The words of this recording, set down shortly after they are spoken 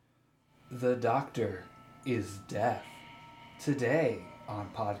The Doctor is Death. Today on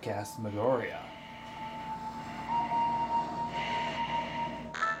Podcast Megoria.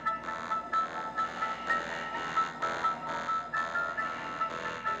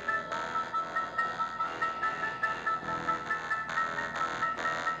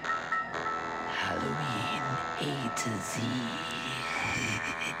 Halloween A to Z.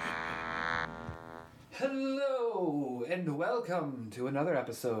 Hello and welcome to another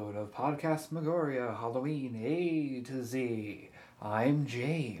episode of Podcast Megoria Halloween A to Z. I'm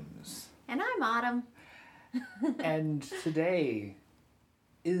James. And I'm Autumn. And today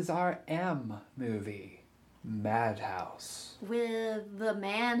is our M movie, Madhouse. With the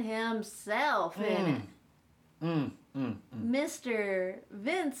man himself in it. Mr.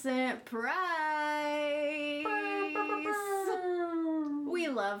 Vincent Price. We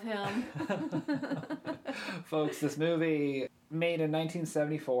love him. Folks, this movie, made in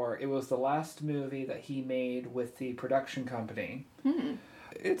 1974, it was the last movie that he made with the production company.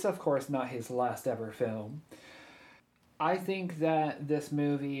 It's, of course, not his last ever film. I think that this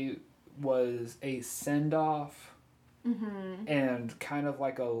movie was a send-off and kind of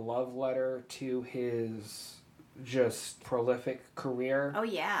like a love letter to his just prolific career. Oh,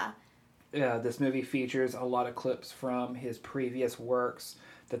 yeah. This movie features a lot of clips from his previous works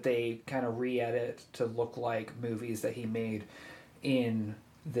that they kind of re-edit to look like movies that he made in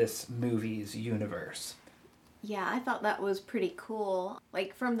this movie's universe. Yeah, I thought that was pretty cool.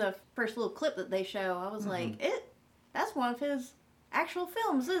 Like, from the first little clip that they show, I was like, that's one of his actual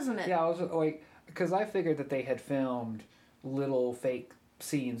films, isn't it? Yeah, I was like, because I figured that they had filmed little fake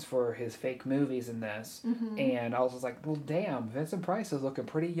scenes for his fake movies in this, and I was just like, well, damn, Vincent Price is looking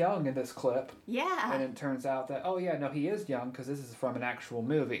pretty young in this clip. Yeah. And it turns out that, oh yeah, no, he is young because this is from an actual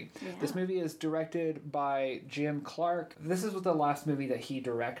movie. Yeah. This movie is directed by Jim Clark. This is the last movie that he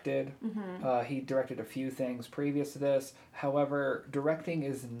directed. He directed a few things previous to this. However, directing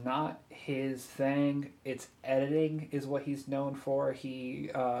is not his thing. It's editing is what he's known for.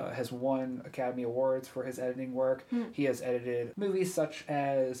 He has won Academy Awards for his editing work. He has edited movies such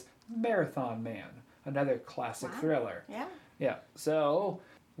as Marathon Man, another classic thriller. Yeah. Yeah. So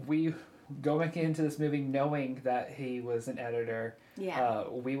we going into this movie knowing that he was an editor. Yeah.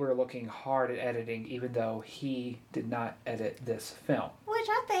 We were looking hard at editing, even though he did not edit this film. Which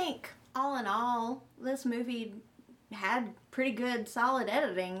I think, all in all, this movie had pretty good, solid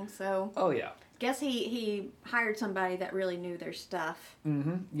editing, so... Oh yeah. Guess he hired somebody that really knew their stuff.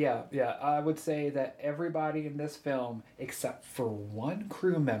 Yeah. I would say that everybody in this film, except for one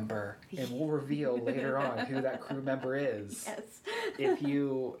crew member, and we'll reveal later on who that crew member is. Yes.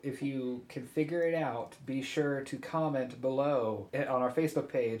 If you can figure it out, be sure to comment below on our Facebook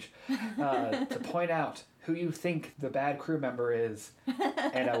page to point out who you think the bad crew member is,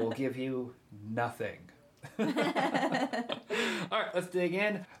 and I will give you nothing. Alright, let's dig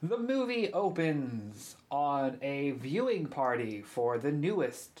in. The movie opens on a viewing party for the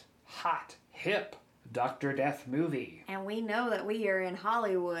newest, hot, hip Dr. Death movie. And we know that we are in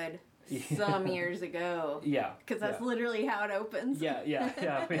Hollywood some years ago. Yeah. Because that's literally how it opens. Yeah.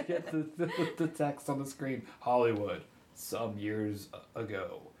 We get the text on the screen. Hollywood, some years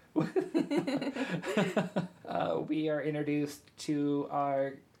ago. We are introduced to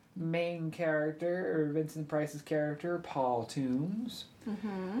our main character, or Vincent Price's character, Paul Toombs.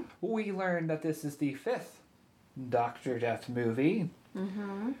 We learn that this is the fifth Dr. Death movie.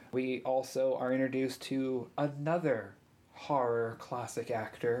 We also are introduced to another horror classic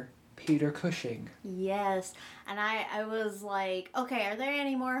actor, Peter Cushing. Yes. And I was like, okay, are there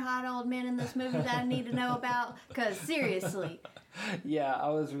any more hot old men in this movie that I need to know about? Because seriously. Yeah, I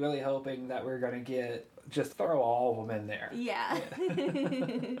was really hoping that we are going to just throw all of them in there. Yeah.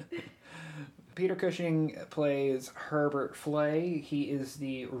 Peter Cushing plays Herbert Flay. He is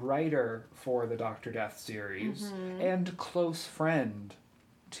the writer for the Dr. Death series and close friend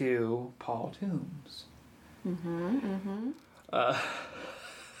to Paul Toombs.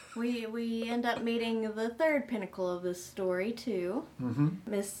 We end up meeting the third pinnacle of this story, too.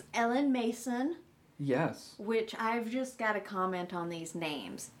 Miss Ellen Mason. Yes. Which I've just got to comment on these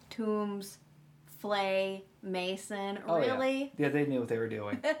names. Toombs, Flay, Mason. Oh, really? Yeah, they knew what they were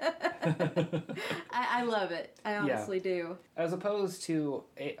doing. I love it. I honestly do. As opposed to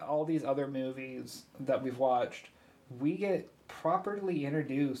all these other movies that we've watched, we get properly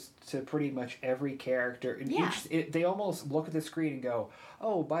introduced to pretty much every character. And they almost look at the screen and go,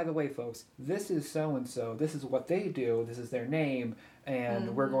 oh, by the way, folks, this is so-and-so. This is what they do. This is their name.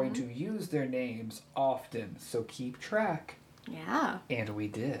 And we're going to use their names often. So keep track. Yeah. And we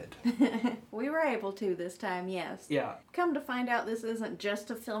did. We were able to this time, yes. Yeah. Come to find out, this isn't just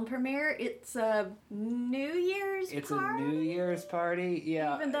a film premiere, it's a New Year's It's party. a New Year's party.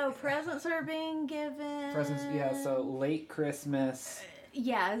 Yeah. Even though presents are being given. Presents, yeah, so late Christmas,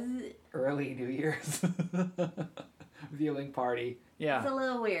 Yeah, early New Year's viewing party. Yeah. it's a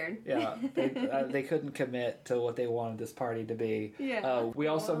little weird. Yeah, they couldn't commit to what they wanted this party to be. Yeah. We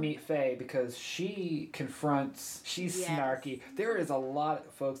also meet Faye because she's Yes. snarky. There is a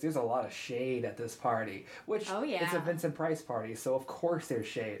lot, folks, there's a lot of shade at this party, which Oh, yeah. it's a Vincent Price party, so of course there's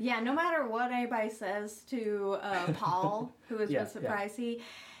shade. Yeah, no matter what anybody says to Paul, who is Yeah, Vincent yeah. Price,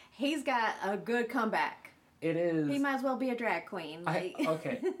 he's got a good comeback. It is. He might as well be a drag queen. Like,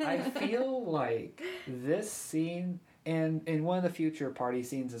 I feel like this scene and in one of the future party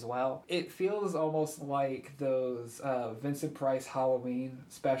scenes as well, it feels almost like those Vincent Price Halloween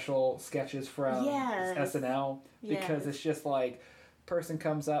special sketches from Yes. SNL because Yes. it's just like person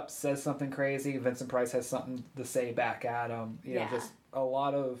comes up, says something crazy, Vincent Price has something to say back at him. You know, Yeah. just a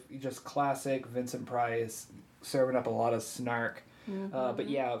lot of just classic Vincent Price serving up a lot of snark. But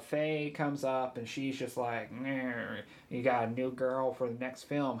yeah, Faye comes up and she's just like, "You got a new girl for the next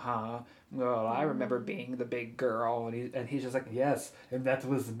film, huh? Well, I remember being the big girl." And he's just like, "Yes, and that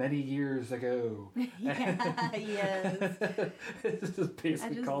was many years ago." yeah, yes. It just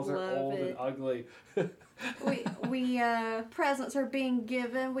basically just calls her love old it. and ugly. we presents are being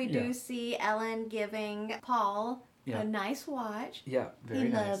given. We Yeah. do see Ellen giving Paul Yeah. a nice watch. Yeah, very He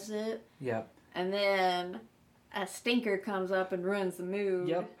nice. loves it. Yep. And then a stinker comes up and ruins the mood.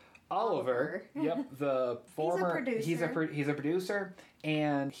 Yep. Oliver. Yep. The former. He's a producer,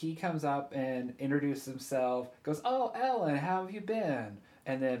 and he comes up and introduces himself. Goes, "Oh, Ellen, how have you been?"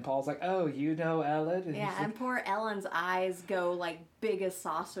 And then Paul's like, "Oh, you know Ellen?" And Yeah, he's like, and poor Ellen's eyes go like big as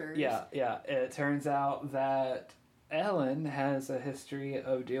saucers. yeah. It turns out that Ellen has a history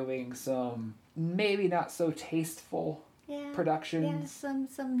of doing some maybe not so tasteful Yeah. productions. Yeah,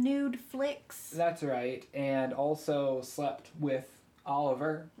 some nude flicks. That's right, and also slept with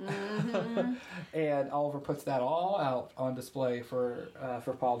Oliver, Mm-hmm. and Oliver puts that all out on display for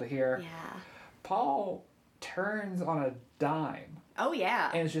Paul to hear. Yeah. Paul turns on a dime Oh yeah.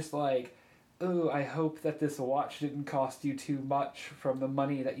 and is just like, "Ooh, I hope that this watch didn't cost you too much from the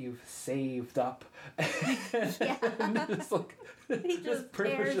money that you've saved up." Yeah. And it's like, He just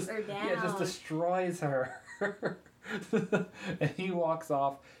pretty much tears her Yeah, just down. destroys her. And he walks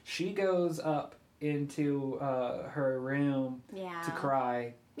off. She goes up into her room Yeah. to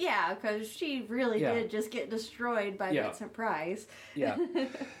cry. Yeah, because she really Yeah. did just get destroyed by Yeah. Vincent Price. Yeah.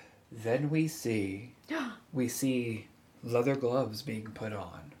 Then we see leather gloves being put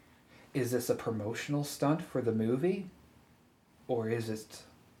on. Is this a promotional stunt for the movie? Or is it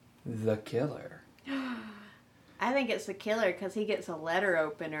the killer? I think it's the killer because he gets a letter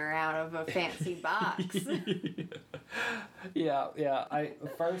opener out of a fancy box. Yeah.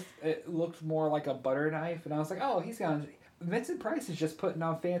 First it looked more like a butter knife, and I was like, "Oh, he's gonna." Vincent Price is just putting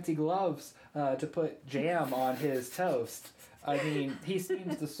on fancy gloves to put jam on his toast. I mean, he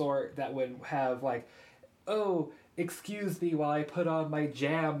seems the sort that would have like, "Oh, excuse me while I put on my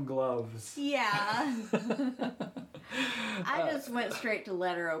jam gloves." Yeah. I just went straight to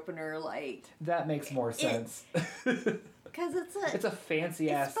letter opener, like, That makes more sense. because It's a fancy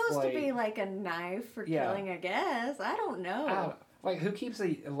it's ass. supposed to be like a knife for Yeah. killing, I guess. I don't know. I don't- like, who keeps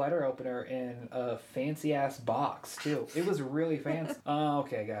a letter opener in a fancy ass box too? It was really fancy.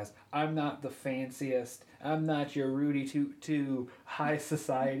 Okay, guys, I'm not the fanciest. I'm not your Rudy Toot high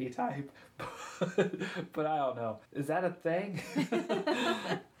society type, but I don't know. Is that a thing?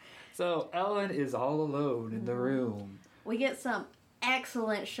 So Ellen is all alone in the room. We get some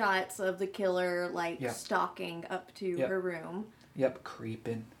excellent shots of the killer, like, Yeah. stalking up to Yep. her room. Yep,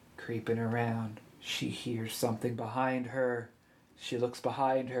 creeping around. She hears something behind her. She looks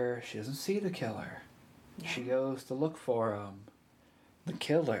behind her. She doesn't see the killer. She goes to look for him. The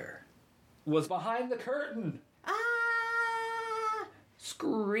killer was behind the curtain. Ah!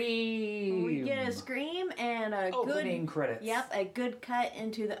 Scream! We get a scream and a Opening good credits. Yep, a good cut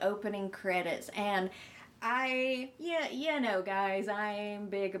into the opening credits. And you know, guys, I'm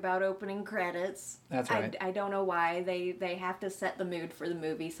big about opening credits. That's right. I don't know why they have to set the mood for the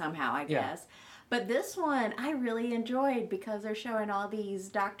movie somehow, I Yeah. guess. But this one I really enjoyed because they're showing all these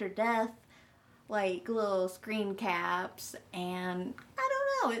Dr. Death like little screen caps, and I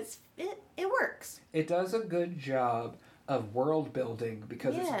don't know, it works. It does a good job of world building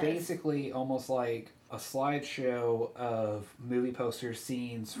because Yes. it's basically almost like a slideshow of movie poster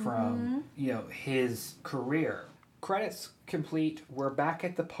scenes from his career. Credits complete. We're back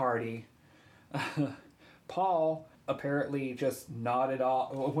at the party. Paul apparently just nodded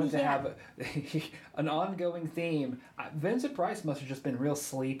off, went to Yeah. have an ongoing theme. Vincent Price must have just been real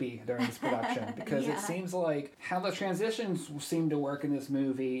sleepy during this production because Yeah. it seems like how the transitions seem to work in this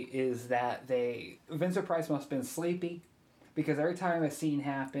movie is that Vincent Price must have been sleepy because every time a scene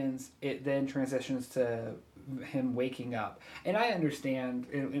happens, it then transitions to him waking up. And I understand,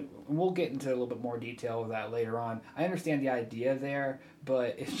 and we'll get into a little bit more detail of that later on. I understand the idea there,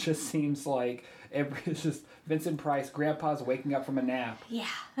 but it just seems like it's just Vincent Price, Grandpa's waking up from a nap. Yeah.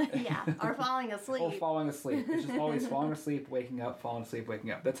 Yeah. Or falling asleep. Or falling asleep. It's just always falling asleep, waking up, falling asleep,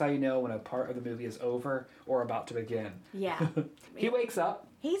 waking up. That's how you know when a part of the movie is over or about to begin. Yeah. He wakes up.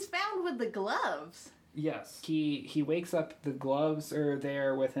 He's found with the gloves. Yes. He wakes up, the gloves are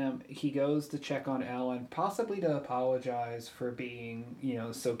there with him. He goes to check on Ellen, possibly to apologize for being,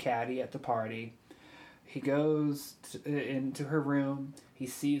 so catty at the party. He goes into her room. He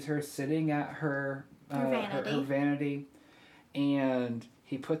sees her sitting at her vanity, and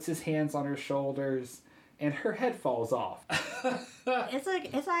he puts his hands on her shoulders, and her head falls off.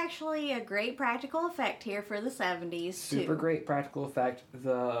 It's actually a great practical effect here for the 70s, too. Super great practical effect.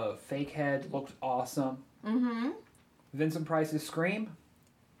 The fake head looked awesome. Mm-hmm. Vincent Price's scream.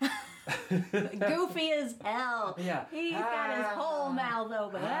 Goofy as hell. Yeah. He's got his whole mouth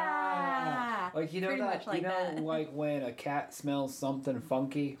open. Like, Pretty much like that. like when a cat smells something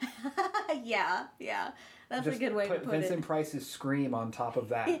funky? Yeah. That's a good way to put Vincent Price's scream on top of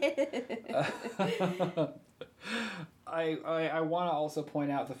that. I want to also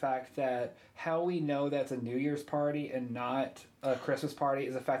point out the fact that how we know that's a New Year's party and not a Christmas party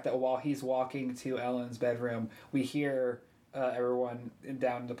is the fact that while he's walking to Ellen's bedroom, we hear everyone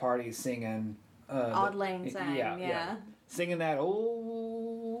down in the party singing Auld Lang Syne, yeah. Singing that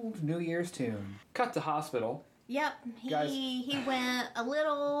old New Year's tune. Cut to hospital. Yep, Guys. he went a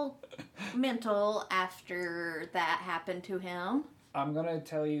little mental after that happened to him. I'm going to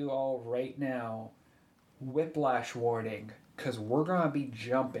tell you all right now, whiplash warning, because we're going to be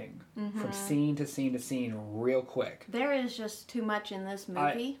jumping from scene to scene to scene real quick. There is just too much in this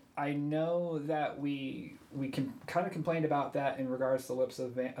movie. I know that we can kind of complained about that in regards to Lips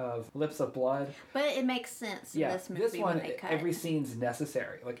of Blood. But it makes sense in this movie this one, when they cut. every scene's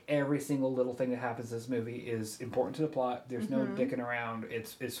necessary. Like every single little thing that happens in this movie is important to the plot. There's no dicking around.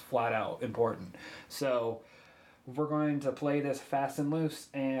 It's flat out important. So we're going to play this fast and loose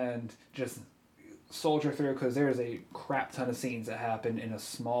and just soldier through because there's a crap ton of scenes that happen in a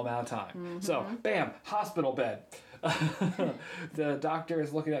small amount of time. So, bam, hospital bed. The doctor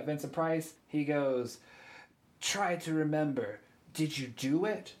is looking at Vincent Price. He goes, "Try to remember. Did you do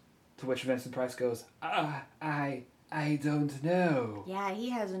it?" To which Vincent Price goes, I don't know." Yeah,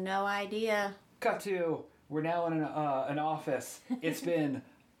 he has no idea. Cut to, we're now in an office. It's been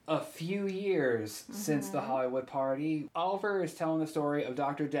a few years since the Hollywood party. Oliver is telling the story of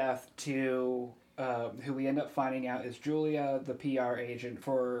Dr. Death to who we end up finding out is Julia, the PR agent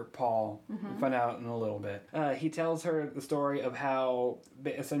for Paul. We'll find out in a little bit. He tells her the story of how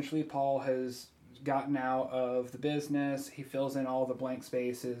essentially Paul has gotten out of the business. He fills in all the blank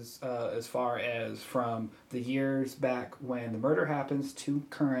spaces as far as from the years back when the murder happens to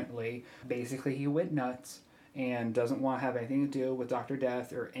currently. Basically, he went nuts and doesn't want to have anything to do with Dr.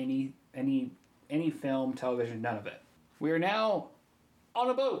 Death or any film, television, none of it. We are now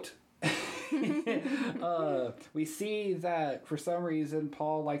on a boat. We see that for some reason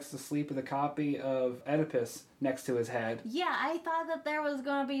Paul likes to sleep with a copy of Oedipus next to his head. Yeah, I thought that there was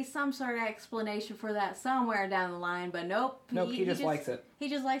going to be some sort of explanation for that somewhere down the line, but nope. He just likes it. He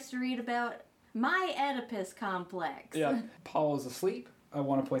just likes to read about my Oedipus complex. Yeah. Paul is asleep. I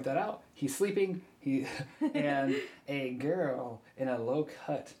want to point that out. He's sleeping. And a girl in a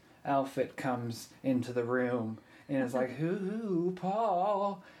low-cut outfit comes into the room and is like, "Who,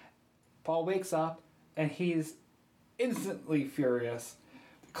 Paul?" Paul wakes up and he's instantly furious.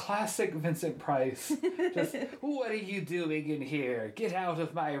 Classic Vincent Price. Just, "What are you doing in here? Get out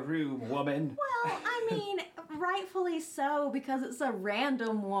of my room, woman." Well, I mean, rightfully so, because it's a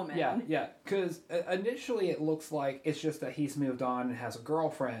random woman. Yeah. Because initially it looks like it's just that he's moved on and has a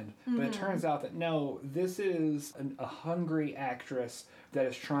girlfriend. But it turns out that no, this is a hungry actress that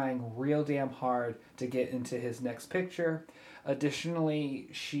is trying real damn hard to get into his next picture. Additionally,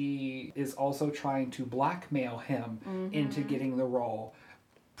 she is also trying to blackmail him into getting the role.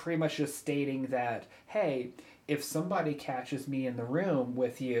 Pretty much just stating that, hey, if somebody catches me in the room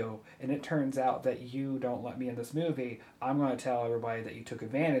with you and it turns out that you don't let me in this movie, I'm going to tell everybody that you took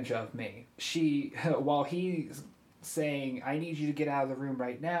advantage of me. While he's saying, "I need you to get out of the room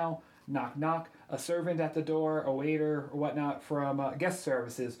right now," Knock, knock. A servant at the door, a waiter or whatnot from guest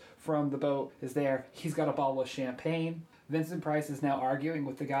services from the boat is there. He's got a bottle of champagne. Vincent Price is now arguing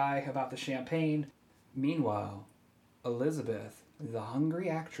with the guy about the champagne. Meanwhile, Elizabeth, the hungry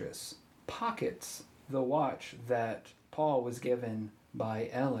actress, pockets the watch that Paul was given by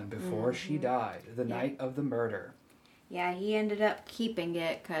Ellen before she died, the night of the murder. Yeah, he ended up keeping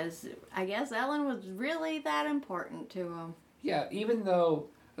it because I guess Ellen was really that important to him. Yeah, even though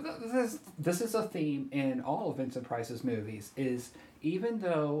this is a theme in all of Vincent Price's movies, is even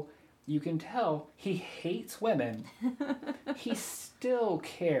though you can tell he hates women, he still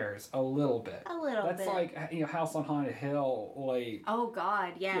cares a little bit. A little That's bit. like, you know, House on Haunted Hill, like... Oh,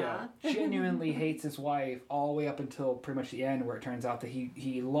 God, yeah. Genuinely hates his wife all the way up until pretty much the end where it turns out that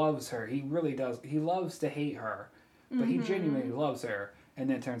he loves her. He really does. He loves to hate her, but he genuinely loves her, and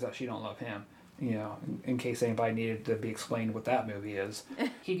then it turns out she don't love him. You know, in case anybody needed to be explained what that movie is.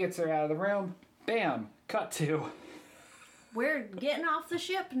 He gets her out of the room. Bam! Cut to... We're getting off the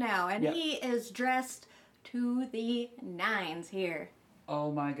ship now, and he is dressed to the nines here.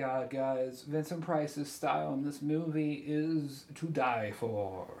 Oh my god, guys. Vincent Price's style in this movie is to die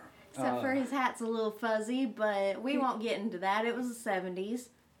for. Except for his hat's a little fuzzy, but we won't get into that. It was the 70s.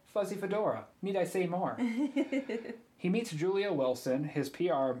 Fuzzy fedora. Need I say more? He meets Julia Wilson, his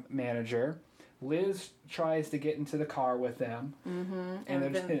PR manager. Liz tries to get into the car with them. Mm-hmm.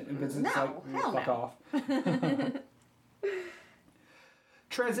 And Vincent's fuck off.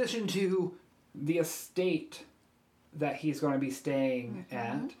 Transition to the estate that he's going to be staying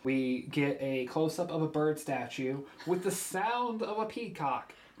at. We get a close-up of a bird statue with the sound of a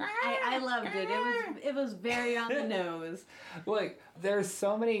peacock. I loved it. It was very on the nose. Like, there's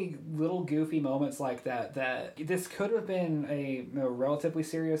so many little goofy moments like that this could have been a relatively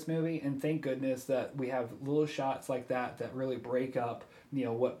serious movie, and thank goodness that we have little shots like that really break up, you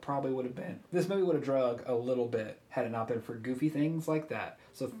know, what probably would have been. This movie would have drug a little bit had it not been for goofy things like that.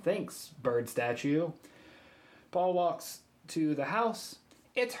 So thanks, bird statue. Paul walks to the house.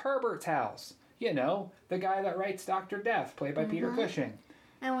 It's Herbert's house. You know, the guy that writes Dr. Death, played by Peter Cushing.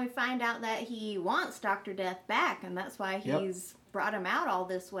 And we find out that he wants Dr. Death back, and that's why he's brought him out all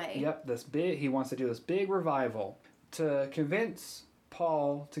this way. Yep, he wants to do this big revival. To convince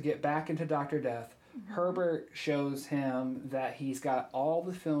Paul to get back into Dr. Death, Herbert shows him that he's got all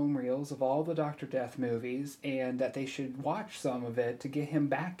the film reels of all the Dr. Death movies, and that they should watch some of it to get him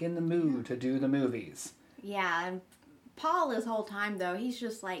back in the mood to do the movies. Yeah, and Paul this whole time, though, he's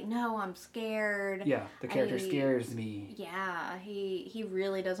just like, no, I'm scared. Yeah, the character scares me. Yeah, he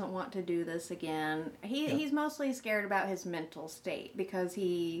really doesn't want to do this again. He's mostly scared about his mental state because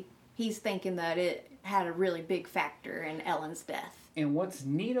he's thinking that it had a really big factor in Ellen's death. And what's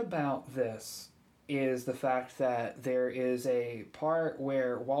neat about this is the fact that there is a part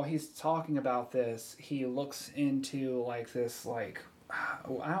where while he's talking about this, he looks into like this, like, I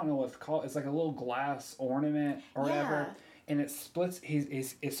don't know what it's called. It's like a little glass ornament or whatever, and it splits.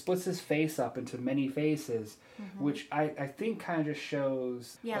 It splits his face up into many faces, which I think kind of just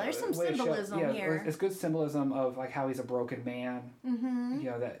shows. Yeah, there's some symbolism here. It's good symbolism of like how he's a broken man. Mm-hmm. You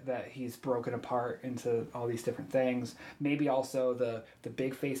know that he's broken apart into all these different things. Maybe also the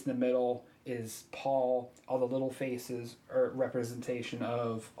big face in the middle is Paul. All the little faces are representation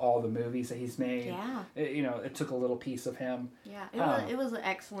of all the movies that he's made. Yeah. It took a little piece of him. Yeah, it was an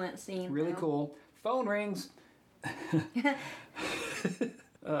excellent scene. Really cool. Phone rings.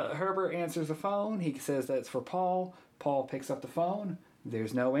 Herbert answers the phone. He says that it's for Paul. Paul picks up the phone.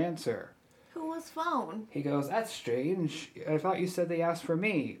 There's no answer. Who was phone? He goes, that's strange. I thought you said they asked for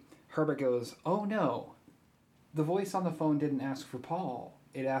me. Herbert goes, oh no. The voice on the phone didn't ask for Paul.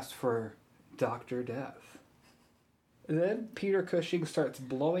 It asked for Dr. Death. Then Peter Cushing starts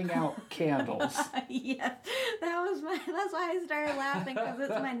blowing out candles. Yes, that's why I started laughing, because it's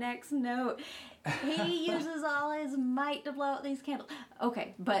my next note. He uses all his might to blow out these candles.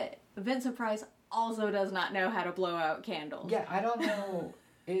 Okay, but Vincent Price also does not know how to blow out candles. Yeah, I don't know.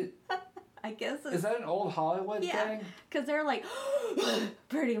 I guess is that an old Hollywood thing? Because they're like,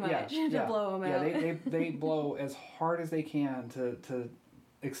 pretty much, to blow them out. Yeah, they blow as hard as they can to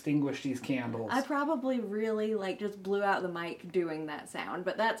extinguish these candles. I probably really just blew out the mic doing that sound,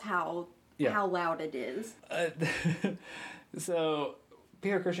 but that's how loud it is. So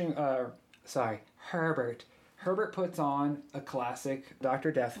Peter Cushing, Herbert puts on a classic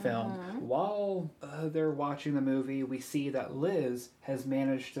Dr. Death film. While they're watching the movie, we see that Liz has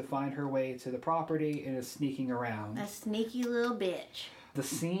managed to find her way to the property and is sneaking around. A sneaky little bitch. The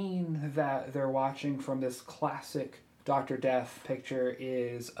scene that they're watching from this classic Dr. Death picture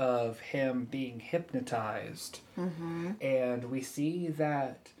is of him being hypnotized. And we see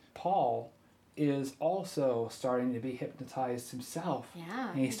that Paul is also starting to be hypnotized himself.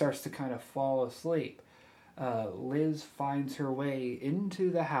 Yeah. And he starts to kind of fall asleep. Liz finds her way into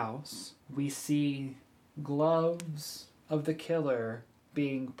the house. We see gloves of the killer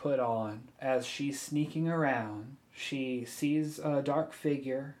being put on as she's sneaking around. She sees a dark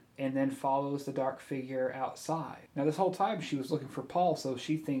figure and then follows the dark figure outside. Now, this whole time she was looking for Paul, so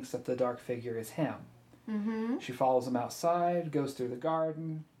she thinks that the dark figure is him. Mm-hmm. She follows him outside, goes through the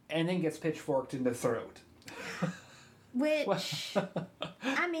garden, and then gets pitchforked in the throat. Which,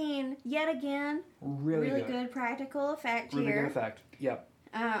 I mean, yet again, Really good practical effect Really here. good effect. Yep.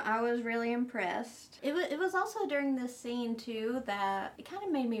 I was really impressed. It was also during this scene, too, that it kind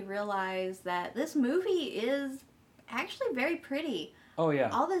of made me realize that this movie is actually very pretty. Oh, yeah.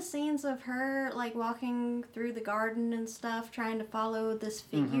 All the scenes of her, like, walking through the garden and stuff, trying to follow this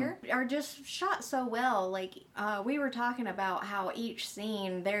figure, are just shot so well. Like, we were talking about how each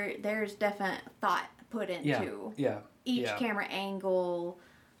scene, there's definite thought put into each camera angle,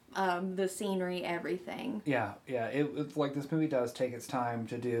 the scenery, everything. Yeah. It's like this movie does take its time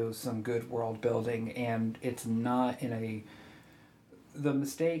to do some good world building, and it's not in the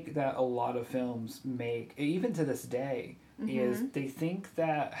mistake that a lot of films make, even to this day, is they think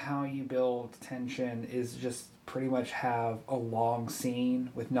that how you build tension is just pretty much have a long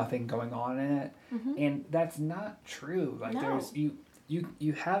scene with nothing going on in it, and that's not true. Like there's you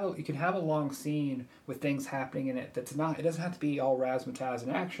can have a long scene with things happening in it that's not, it doesn't have to be all razzmatazz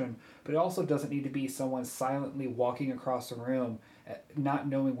and action, but it also doesn't need to be someone silently walking across the room not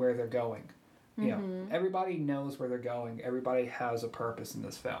knowing where they're going. You know, everybody knows where they're going. Everybody has a purpose in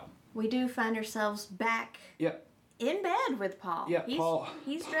this film. We do find ourselves back in bed with Paul. Yeah,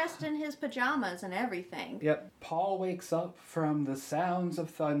 he's dressed in his pajamas and everything. Yep. Paul wakes up from the sounds of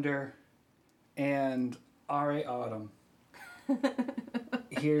thunder and R.A. Autumn.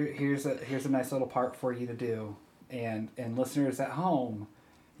 Here's a nice little part for you to do. And listeners at home,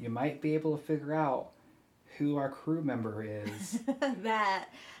 you might be able to figure out who our crew member is. That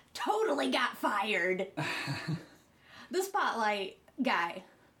totally got fired. The Spotlight guy.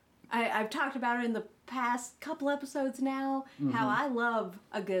 I've talked about it in the past couple episodes now, how I love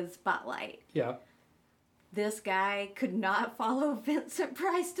a good spotlight. Yeah. This guy could not follow Vincent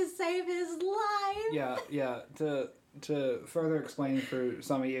Price to save his life. Yeah. To further explain for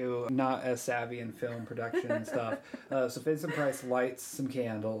some of you not as savvy in film production and stuff, so Vincent Price lights some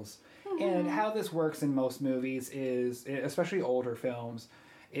candles. And how this works in most movies is, especially older films,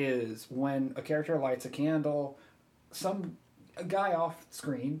 is when a character lights a candle, a guy off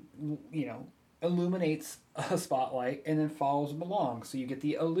screen, illuminates a spotlight and then follows him along. So you get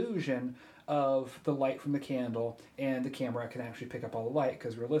the illusion of the light from the candle, and the camera can actually pick up all the light,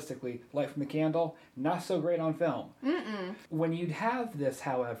 because realistically, light from the candle, not so great on film. When you have this,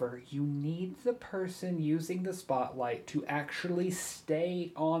 however, you need the person using the spotlight to actually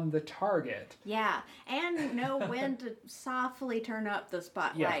stay on the target. Yeah, and know when to softly turn up the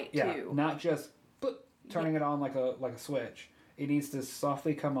spotlight, too. Not just turning it on like a switch. It needs to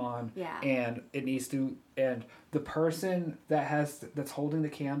softly come on, and the person that's holding the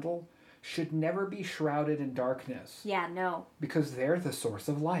candle should never be shrouded in darkness. Yeah, no. Because they're the source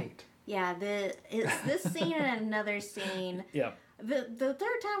of light. Yeah, it's this scene and another scene. Yeah. The third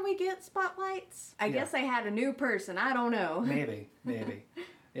time we get spotlights, I guess they had a new person. I don't know. Maybe.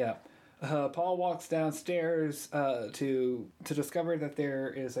 Yeah. Paul walks downstairs to discover that there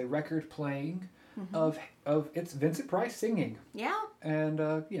is a record playing of it's Vincent Price singing. Yeah. And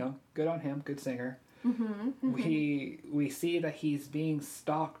good on him, good singer. We see that he's being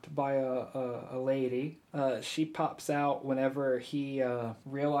stalked by a lady. She pops out whenever he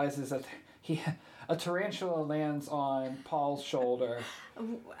realizes that a tarantula lands on Paul's shoulder.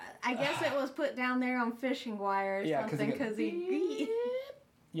 I guess it was put down there on fishing wire or something because he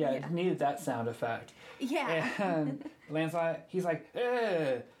it needed that sound effect. Yeah. And lands on it. He's like,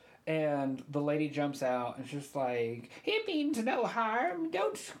 ugh. And the lady jumps out and she's like, "He means no harm.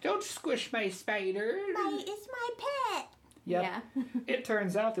 Don't squish my spider. It's my pet." Yep. Yeah. It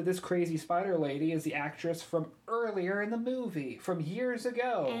turns out that this crazy spider lady is the actress from earlier in the movie, from years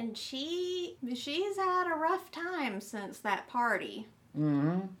ago. And she's had a rough time since that party.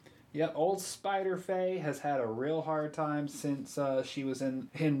 Yep, old Spider Faye has had a real hard time since she was in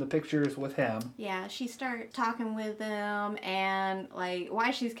the pictures with him. Yeah, she started talking with them, and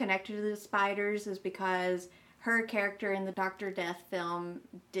why she's connected to the spiders is because her character in the Dr. Death film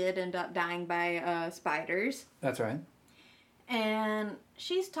did end up dying by spiders. That's right. And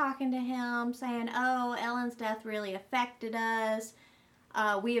she's talking to him, saying, "Oh, Ellen's death really affected us.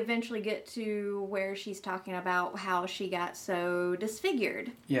 We eventually get to where she's talking about how she got so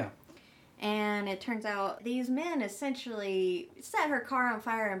disfigured. Yeah. And it turns out these men essentially set her car on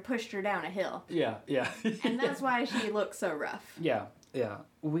fire and pushed her down a hill. Yeah, yeah. And that's why she looks so rough. Yeah, yeah.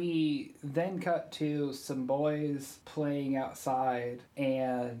 We then cut to some boys playing outside,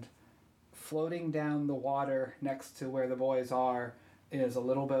 and floating down the water next to where the boys are is a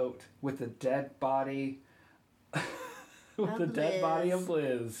little boat with the dead body with the dead body of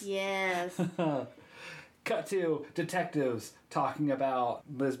Liz. Yes. Cut to detectives talking about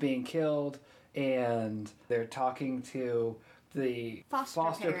Liz being killed, and they're talking to the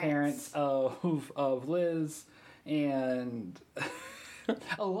Foster parents of Liz, and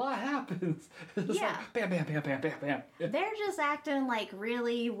a lot happens. It's Yeah. like bam, bam, bam, bam, bam, bam. They're just acting like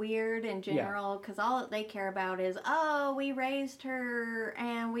really weird in general because all that they care about is, oh, we raised her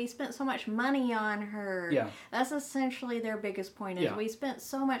and we spent so much money on her. Yeah. That's essentially their biggest point is Yeah. we spent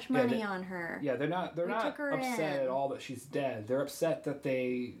so much money on her. Yeah, they're not We took her upset in. at all that she's dead. They're upset that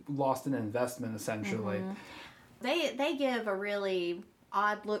they lost an investment, essentially. Mm-hmm. They give a really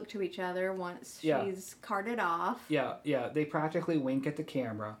odd look to each other once Yeah. she's carted off. Yeah, yeah. They practically wink at the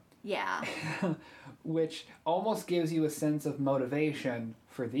camera, Yeah. which almost gives you a sense of motivation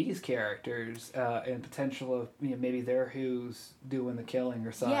for these characters and potential of maybe they're who's doing the killing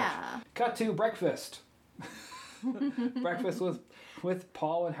or such. Yeah. Cut to breakfast. Breakfast with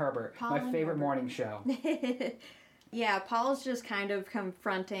Paul and Herbert, Paul my and favorite Herbert. morning show. Yeah, Paul's just kind of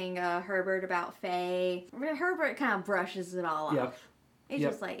confronting Herbert about Faye. Herbert kind of brushes it all Yep. off. He's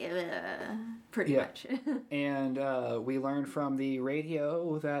Yep. just like, pretty Yeah. much. And we learn from the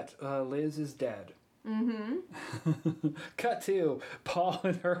radio that Liz is dead. Mm-hmm. Cut to Paul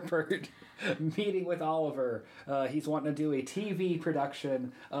and Herbert meeting with Oliver. He's wanting to do a TV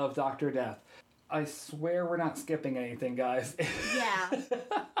production of Dr. Death. I swear we're not skipping anything, guys. Yeah.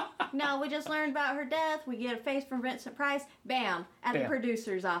 No, we just learned about her death. We get a face from Vincent Price. Bam. At the Bam.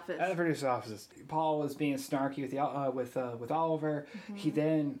 producer's office. At the producer's offices, Paul was being snarky with Oliver. He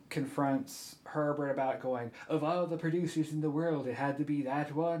then confronts Herbert about going, of all the producers in the world, it had to be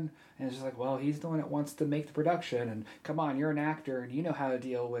that one. And it's just like, well, he's the one that wants to make the production. And come on, you're an actor and you know how to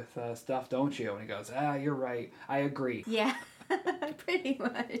deal with stuff, don't you? And he goes, you're right. I agree. Yeah. Pretty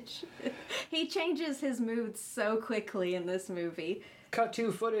much. He changes his mood so quickly in this movie. Cut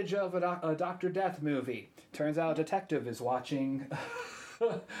to footage of a Dr. Death movie. Turns out a detective is watching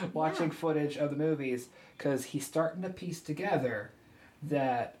footage of the movies because he's starting to piece together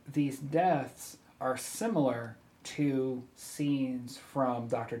that these deaths are similar to scenes from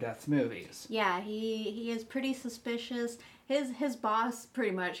Dr. Death's movies. Yeah, he is pretty suspicious. His boss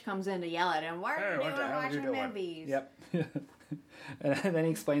pretty much comes in to yell at him. Why are you doing watching movies? Yep. And then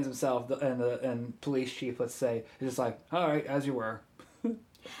he explains himself, and police chief, let's say, is just like, all right, as you were.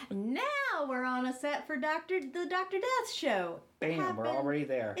 Now we're on a set for the Dr. Death show. Bam, we're already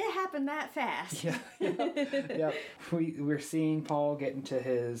there. It happened that fast. Yeah, yep. We're seeing Paul get into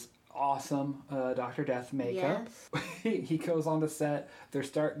his awesome Dr. Death makeup. Yes. He goes on the set. They're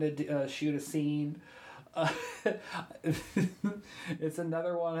starting to shoot a scene. It's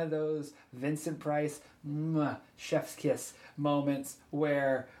another one of those Vincent Price chef's kiss moments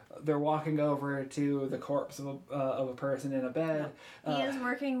where they're walking over to the corpse of a person in a bed. He is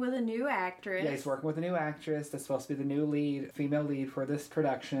working with a new actress. Yeah, he's working with a new actress that's supposed to be the new female lead for this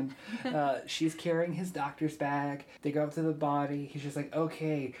production. She's carrying his doctor's bag. They go up to the body. He's just like,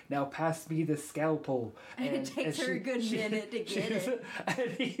 okay, now pass me the scalpel. And it takes her a good minute to get it.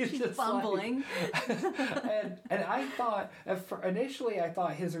 And he's She's just fumbling. and I thought, initially I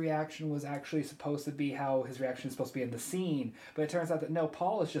thought his reaction was actually supposed to be how his reaction is supposed to be in the scene. But it turns out that no,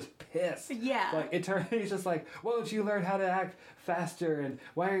 Paul is just pissed. Yeah. Like, he's just like, why don't you learn how to act faster, and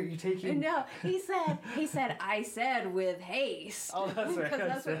why are you taking... No, he said, I said with haste. Oh, that's right. Because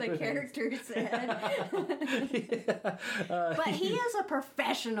that's what the character said. But he is a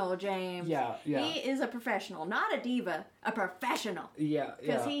professional, James. Yeah. He is a professional, not a diva, a professional. Yeah,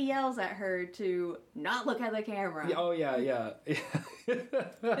 Because he yells at her to not look at the camera. Oh, yeah.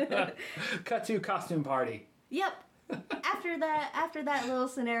 Cut to costume party. Yep. After that little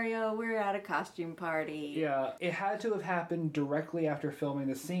scenario, we're at a costume party. Yeah, it had to have happened directly after filming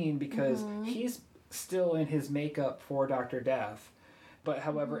the scene because he's still in his makeup for Dr. Death. But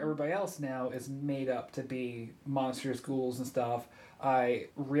however, everybody else now is made up to be monsters, ghouls, and stuff. I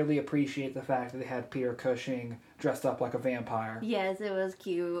really appreciate the fact that they had Peter Cushing dressed up like a vampire. Yes, it was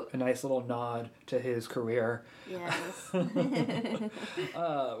cute. A nice little nod to his career. Yes.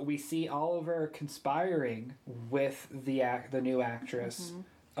 We see Oliver conspiring with the new actress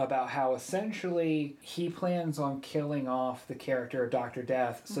about how essentially he plans on killing off the character of Dr.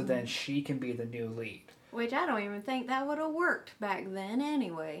 Death so then she can be the new lead. Which I don't even think that would have worked back then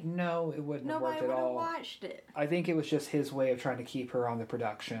anyway. No, it wouldn't have Nobody worked at would have all. watched it. I think it was just his way of trying to keep her on the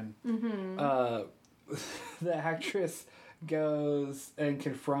production. The actress goes and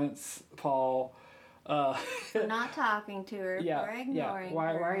confronts Paul. For not talking to her, Yeah, for ignoring her.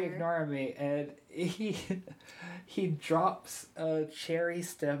 Why are you ignoring me? And he drops a cherry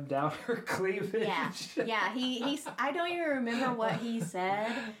stem down her cleavage. Yeah. He's. I don't even remember what he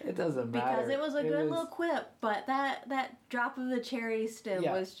said. It doesn't matter Because it was a good little quip, but that drop of the cherry stem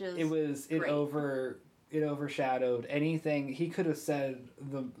was just. It overshadowed anything. He could have said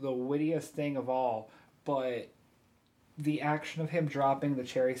the wittiest thing of all, but the action of him dropping the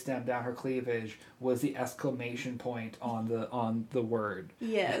cherry stem down her cleavage was the exclamation point on the word.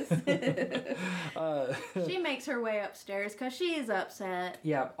 Yes. She makes her way upstairs because she's upset.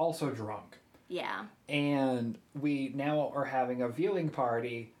 Yeah, also drunk. Yeah. And we now are having a viewing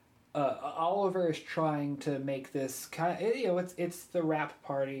party. Oliver is trying to make this kind of, it's the wrap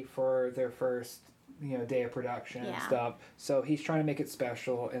party for their first day of production and stuff. So he's trying to make it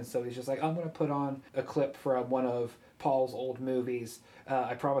special, and so he's just like, I'm going to put on a clip from one of Paul's old movies.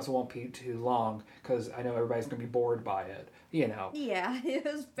 I promise it won't be too long because I know everybody's going to be bored by it. Yeah, it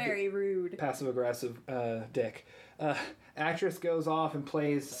was very rude. Passive aggressive dick. Actress goes off and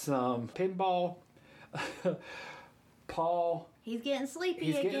plays some pinball. Paul. He's getting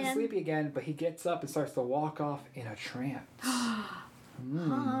sleepy again, but he gets up and starts to walk off in a trance.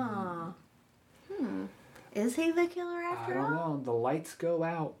 Is he the killer after all? I don't know. The lights go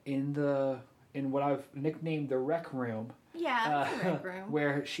out in what I've nicknamed the rec room. Yeah, it's the rec room.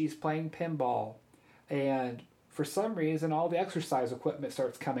 Where she's playing pinball, and for some reason, all the exercise equipment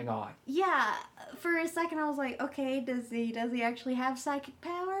starts coming on. Yeah, for a second I was like, okay, does he actually have psychic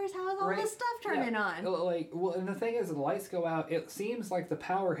powers? How is all this stuff turning on? And the thing is, the lights go out. It seems like the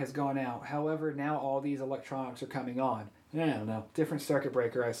power has gone out. However, now all these electronics are coming on. I don't know. Different circuit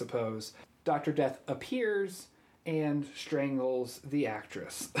breaker, I suppose. Dr. Death appears and strangles the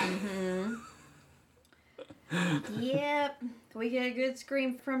actress. Yep. We get a good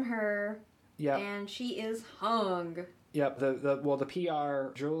scream from her. Yep. And she is hung. Yep. The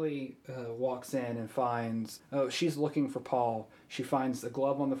PR, Julie walks in and finds, she's looking for Paul. She finds the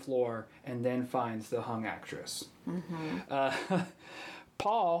glove on the floor and then finds the hung actress.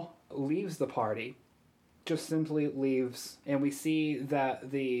 Paul leaves the party. Just simply leaves, and we see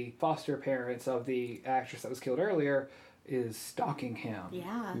that the foster parents of the actress that was killed earlier is stalking him.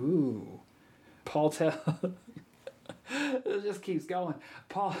 Yeah. Ooh. Paul it just keeps going.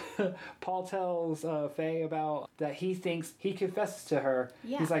 Paul tells Faye about that he thinks, he confesses to her.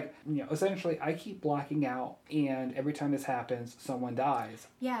 Yeah. He's like, essentially, I keep blacking out, and every time this happens, someone dies.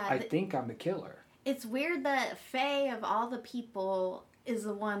 Yeah. I think I'm the killer. It's weird that Faye, of all the people, is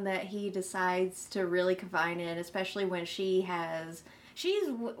the one that he decides to really confide in, especially when she's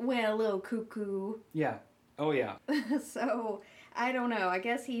went a little cuckoo. Yeah. Oh, yeah. So, I don't know. I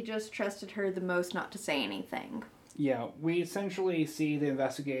guess he just trusted her the most not to say anything. Yeah, we essentially see the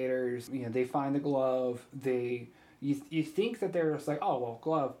investigators, they find the glove, you think that they're just like, oh, well,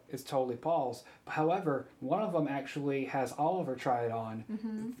 glove is totally Paul's. However, one of them actually has Oliver try it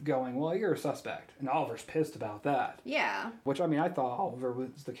on, going, well, you're a suspect. And Oliver's pissed about that. Yeah. Which, I thought Oliver was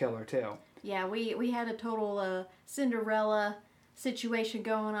the killer, too. Yeah, we had a total Cinderella situation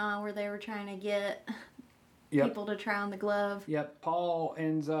going on where they were trying to get people to try on the glove. Yep. Paul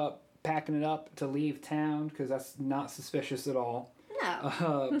ends up packing it up to leave town because that's not suspicious at all.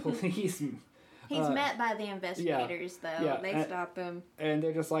 No. Police... He's met by the investigators, though. Yeah, they stop him. And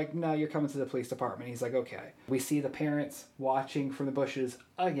they're just like, no, you're coming to the police department. He's like, okay. We see the parents watching from the bushes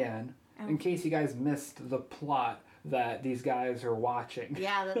again. Oh. In case you guys missed the plot that these guys are watching.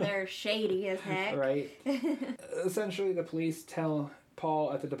 Yeah, that they're shady as heck. Right? Essentially, the police tell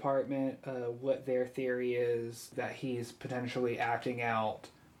Paul at the department what their theory is, that he's potentially acting out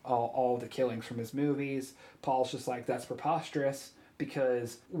all the killings from his movies. Paul's just like, that's preposterous.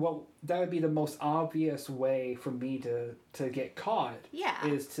 Because, that would be the most obvious way for me to get caught. Yeah.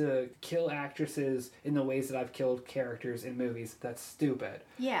 Is to kill actresses in the ways that I've killed characters in movies. That's stupid.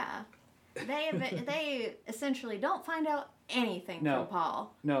 Yeah. They essentially don't find out anything from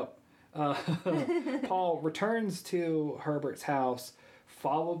Paul. No. Paul returns to Herbert's house,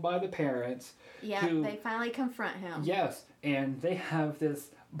 followed by the parents. Yeah, they finally confront him. Yes, and they have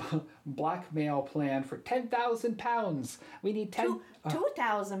this blackmail plan for £10,000. We need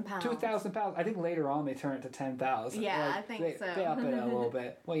 2,000 pounds. 2,000 pounds. I think later on they turn it to 10,000. Yeah, I think so. They up it a little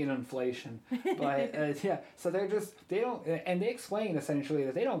bit. Well, inflation. But yeah, so they don't, and they explain essentially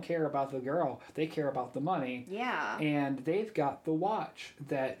that they don't care about the girl. They care about the money. Yeah. And they've got the watch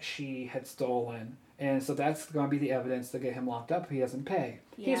that she had stolen. And so that's going to be the evidence to get him locked up if he doesn't pay.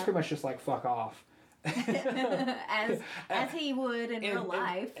 Yeah. He's pretty much just like, fuck off. as he would in real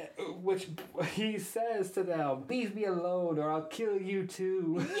life. Which he says to them, leave me alone or I'll kill you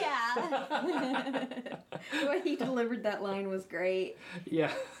too. Yeah. The way he delivered that line was great.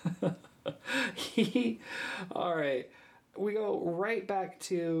 Yeah. All right. We go right back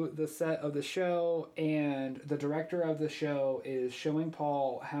to the set of the show, and the director of the show is showing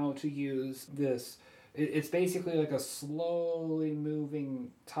Paul how to use this. It's basically like a slowly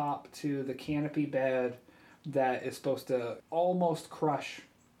moving top to the canopy bed that is supposed to almost crush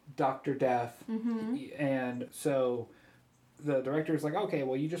Dr. Death. Mm-hmm. And so the director is like, okay,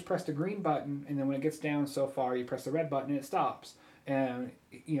 well, you just press the green button, and then when it gets down so far, you press the red button and it stops. And,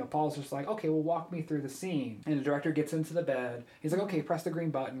 Paul's just like, okay, well, walk me through the scene. And the director gets into the bed. He's like, okay, press the green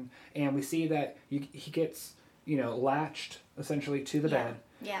button. And we see that he gets, latched essentially to the bed.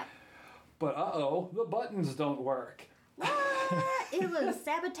 Yeah. But the buttons don't work. What? It was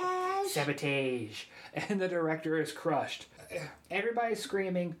sabotage? Sabotage. And the director is crushed. Everybody's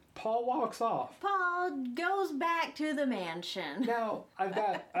screaming. Paul walks off. Paul goes back to the mansion. Now, I've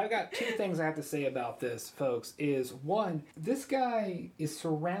got two things I have to say about this, folks. Is one, this guy is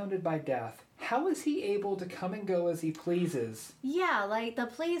surrounded by death. How is he able to come and go as he pleases? Yeah, like the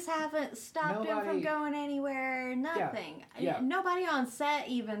police haven't stopped him from going anywhere. Nothing. Yeah. Nobody on set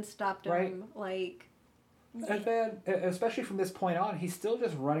even stopped him. Right. Like. And then, especially from this point on, he's still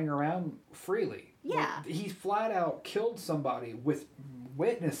just running around freely. Yeah. Like, he flat out killed somebody with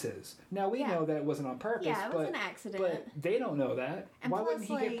witnesses. Now, we know that it wasn't on purpose. Yeah, it was an accident. But they don't know that. And why plus,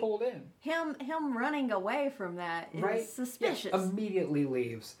 wouldn't he get pulled in? Him running away from that is suspicious. Yeah, immediately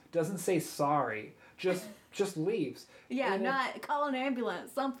leaves. Doesn't say sorry. Just leaves. Yeah, and not call an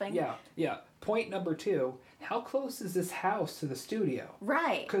ambulance, something. Yeah. Point number 2, how close is this house to the studio?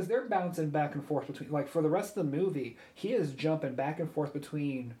 Right. Because they're bouncing back and forth between, like, for the rest of the movie, he is jumping back and forth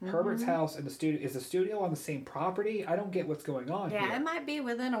between Herbert's house and the studio. Is the studio on the same property? I don't get what's going on here. Yeah, it might be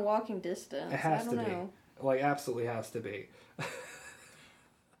within a walking distance. It has I don't know. be. Like, absolutely has to be.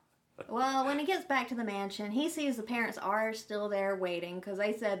 Well, when he gets back to the mansion, he sees the parents are still there waiting because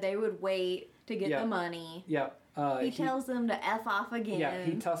they said they would wait to get the money. Yep. He tells them to F off again. Yeah,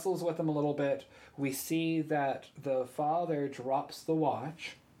 he tussles with them a little bit. We see that the father drops the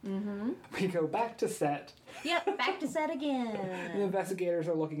watch. Mm-hmm. We go back to set. Yep, back to set again. The investigators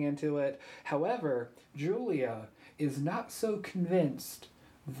are looking into it. However, Julia is not so convinced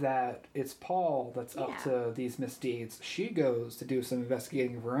that it's Paul that's up to these misdeeds. She goes to do some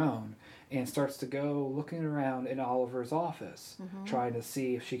investigating of her own and starts to go looking around in Oliver's office, trying to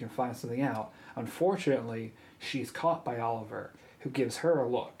see if she can find something out. Unfortunately, she's caught by Oliver, who gives her a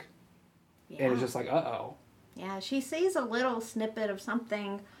look. Yeah. And it's just like, uh-oh. Yeah, she sees a little snippet of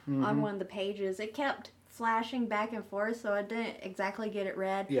something on one of the pages. It kept flashing back and forth, so I didn't exactly get it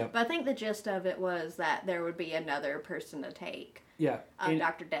read. Yeah. But I think the gist of it was that there would be another person to take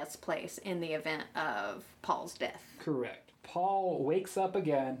Dr. Death's place in the event of Paul's death. Correct. Paul wakes up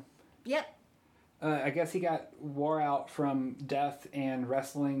again. Yep. I guess he got wore out from death and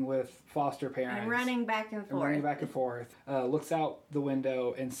wrestling with foster parents. And running back and forth. Looks out the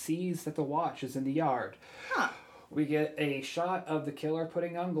window and sees that the watch is in the yard. Huh. We get a shot of the killer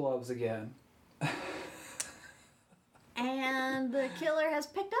putting on gloves again. And the killer has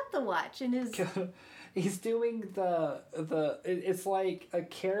picked up the watch and is... He's doing it's like a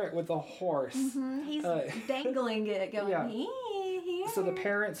carrot with a horse. Mm-hmm. He's dangling it, going, here. So the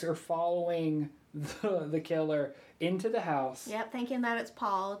parents are following the killer into the house. Yep, thinking that it's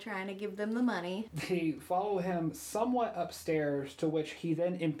Paul trying to give them the money. They follow him somewhat upstairs, to which he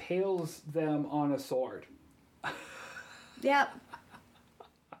then impales them on a sword. Yep.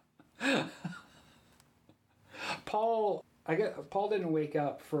 Paul didn't wake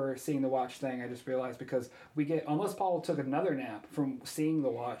up for seeing the watch thing. I just realized because unless Paul took another nap from seeing the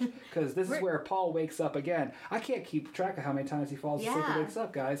watch, because this is where Paul wakes up again. I can't keep track of how many times he falls asleep and wakes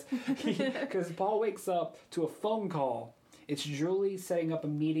up, guys. Because Paul wakes up to a phone call. It's Julie setting up a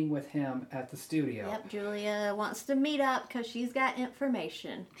meeting with him at the studio. Yep, Julia wants to meet up because she's got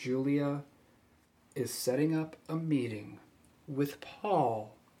information. Julia is setting up a meeting with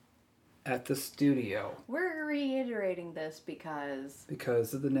Paul at the studio. We're reiterating this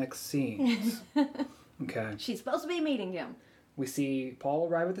because of the next scenes. Okay. She's supposed to be meeting him. We see Paul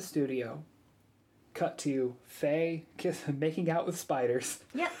arrive at the studio. Cut to Faye making out with spiders.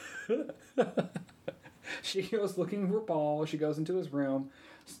 Yep. She goes looking for Paul. She goes into his room,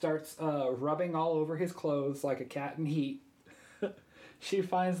 starts rubbing all over his clothes like a cat in heat. She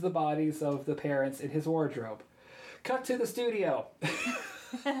finds the bodies of the parents in his wardrobe. Cut to the studio.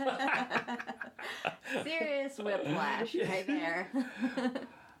 Serious whiplash right there.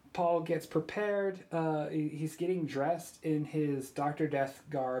 Paul gets prepared. He's getting dressed in his Dr. Death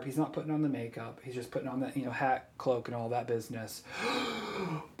garb. He's not putting on the makeup. He's just putting on the hat, cloak, and all that business.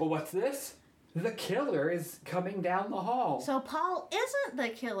 But what's this? The killer is coming down the hall. So Paul isn't the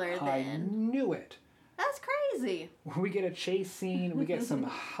killer then. I knew it. That's crazy. We get a chase scene. We get some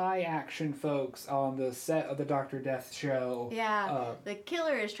high action folks on the set of the Dr. Death show. Yeah, the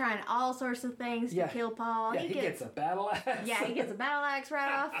killer is trying all sorts of things to kill Paul. Yeah, he gets a battle axe. Yeah, he gets a battle axe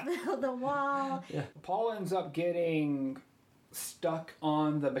right off the wall. Yeah. Paul ends up getting stuck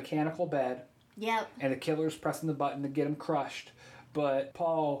on the mechanical bed. Yep. And the killer's pressing the button to get him crushed. But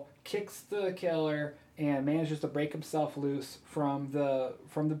Paul kicks the killer and manages to break himself loose from the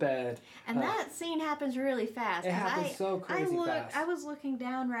bed. And that scene happens really fast. It happens so crazy fast. I was looking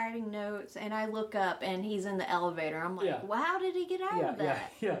down writing notes, and I look up, and he's in the elevator. I'm like, well, how did he get out of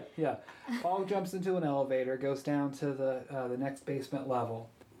that? Yeah. Paul jumps into an elevator, goes down to the next basement level,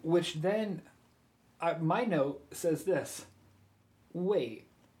 which then, my note says this. Wait,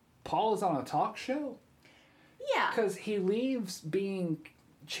 Paul is on a talk show? Yeah. Because he leaves being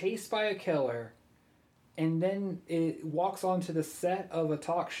chased by a killer, and then it walks onto the set of a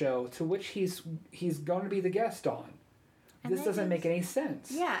talk show to which he's going to be the guest on. And this doesn't make any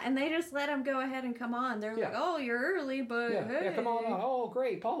sense. Yeah, and they just let him go ahead and come on. They're like, oh, you're early, but hey. Yeah, come on. Oh,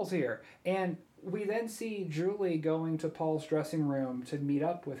 great, Paul's here. And we then see Julie going to Paul's dressing room to meet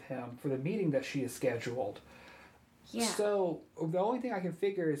up with him for the meeting that she has scheduled. Yeah. So the only thing I can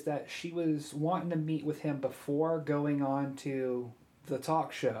figure is that she was wanting to meet with him before going on to the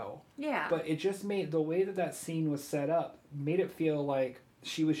talk show. Yeah. But it just made the way that scene was set up made it feel like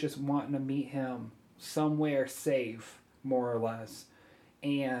she was just wanting to meet him somewhere safe, more or less.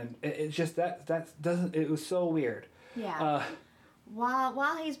 And it just that doesn't. It was so weird. Yeah.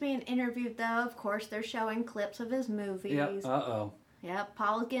 While he's being interviewed, though, of course, they're showing clips of his movies. Yep. Yep,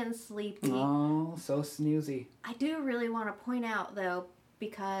 Paul's getting sleepy. Oh, so snoozy. I do really want to point out, though,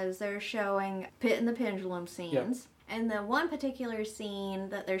 because they're showing Pit and the Pendulum scenes. Yep. And the one particular scene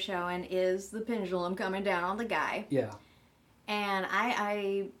that they're showing is the pendulum coming down on the guy. Yeah. And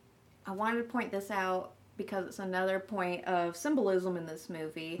I wanted to point this out because it's another point of symbolism in this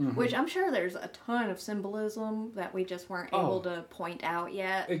movie, which I'm sure there's a ton of symbolism that we just weren't able to point out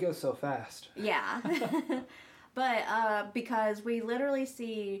yet. It goes so fast. Yeah. But because we literally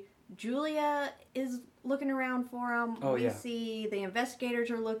see Julia is looking around for him. We see the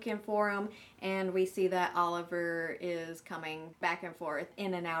investigators are looking for him. And we see that Oliver is coming back and forth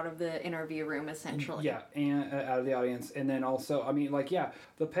in and out of the interview room, essentially. Yeah, and out of the audience. And then also,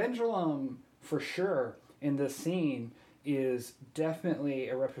 the pendulum, for sure, in this scene is definitely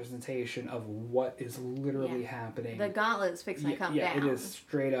a representation of what is literally happening. The gauntlet's fixing to come down. Yeah, it is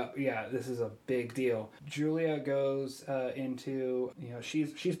straight up. Yeah, this is a big deal. Julia goes into,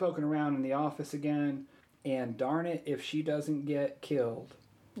 she's poking around in the office again, and darn it if she doesn't get killed.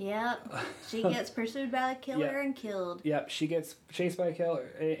 Yep. She gets pursued by a killer and killed. Yep, she gets chased by a killer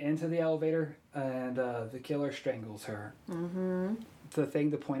into the elevator, and the killer strangles her. Mm-hmm. The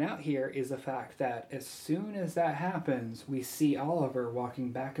thing to point out here is the fact that as soon as that happens, we see Oliver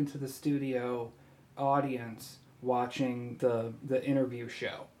walking back into the studio audience watching the interview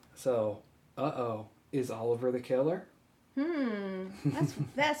show. So, is Oliver the killer?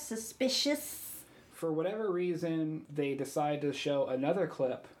 That's suspicious. For whatever reason, they decide to show another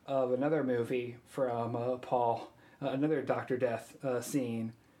clip of another movie from Paul, another Dr. Death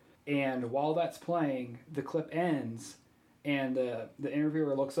scene. And while that's playing, the clip ends. And the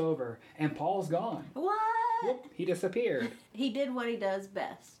interviewer looks over, and Paul's gone. What? Whoop, he disappeared. He did what he does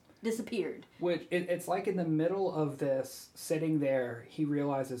best. Disappeared. Which, it's like in the middle of this, sitting there, he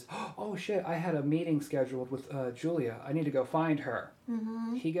realizes, oh shit, I had a meeting scheduled with Julia. I need to go find her.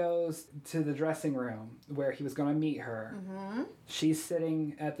 Mm-hmm. He goes to the dressing room where he was going to meet her. Mm-hmm. She's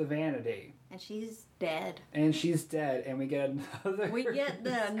sitting at the vanity. And she's dead. And we get another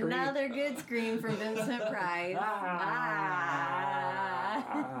another good scream from Vincent Price.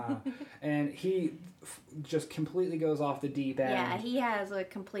 And he just completely goes off the deep end. Yeah, he has a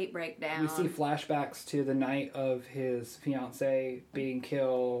complete breakdown. We see flashbacks to the night of his fiancée being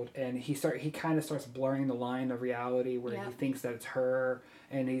killed, and he kind of starts blurring the line of reality where he thinks that it's her,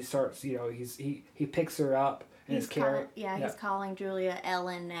 and he starts, he picks her up And he's he's calling Julia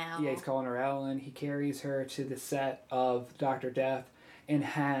Ellen now. Yeah, he's calling her Ellen. He carries her to the set of Dr. Death and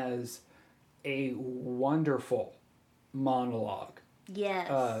has a wonderful monologue.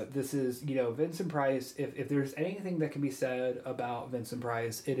 Yes. This is, Vincent Price. If there's anything that can be said about Vincent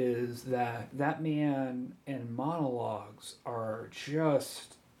Price, it is that man and monologues are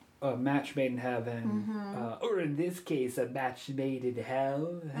just a match made in heaven, or in this case, a match made in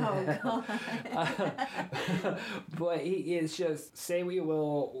hell. Oh, God. But it's just, say what you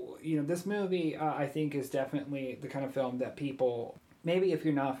will, this movie, I think, is definitely the kind of film that people, maybe if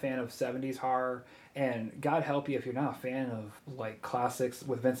you're not a fan of 70s horror, and God help you if you're not a fan of like classics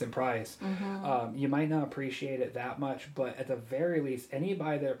with Vincent Price, you might not appreciate it that much, but at the very least,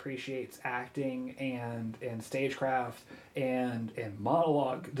 anybody that appreciates acting and stagecraft and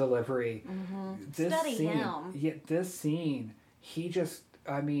monologue delivery, this Study scene, him. this scene, he just,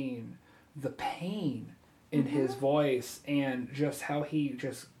 the pain in his voice and just how he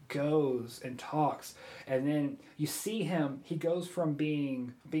just goes and talks, and then you see him, he goes from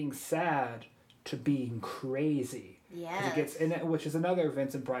being sad to being crazy. Yes. Which is another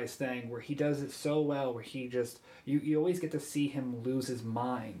Vincent Price thing where he does it so well, where he just, you always get to see him lose his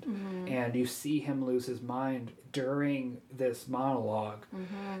mind. And you see him lose his mind during this monologue.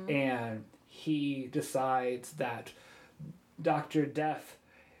 And he decides that Dr. Death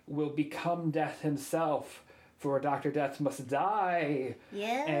will become death himself, for Dr. Death must die.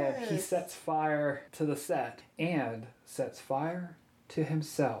 Yes. And he sets fire to the set and sets fire to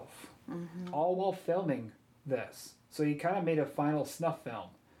himself. All while filming this. So he kind of made a final snuff film.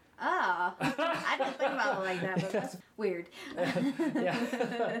 Oh, I didn't think about it like that, but that's weird.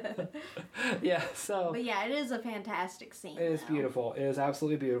 Yeah, so... But yeah, it is a fantastic scene. It is beautiful. It is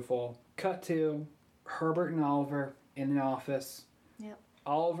absolutely beautiful. Cut to Herbert and Oliver in an office. Yep.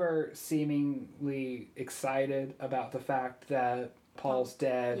 Oliver seemingly excited about the fact that Paul's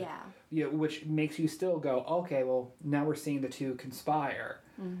dead. Yeah. Which makes you still go, okay, well, now we're seeing the two conspire.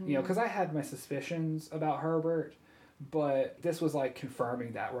 Because I had my suspicions about Herbert, but this was like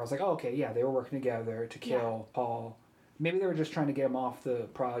confirming that, where I was like, oh, okay, yeah, they were working together to kill Paul. Maybe they were just trying to get him off the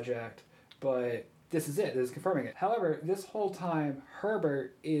project, but this is it. This is confirming it. However, this whole time,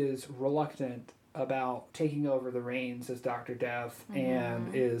 Herbert is reluctant about taking over the reins as Dr. Death,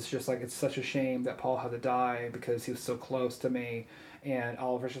 and is just like, it's such a shame that Paul had to die because he was so close to me. And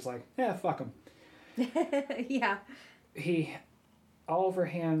Oliver's just like, yeah, fuck him. Yeah. Oliver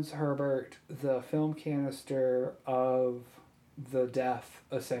hands Herbert the film canister of the death,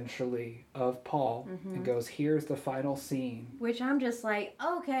 essentially, of Paul, and goes, here's the final scene. Which I'm just like,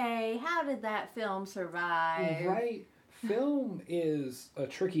 okay, how did that film survive? Right? Film is a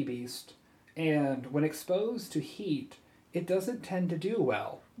tricky beast, and when exposed to heat, it doesn't tend to do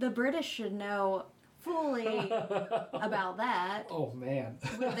well. The British should know fully about that. Oh, man.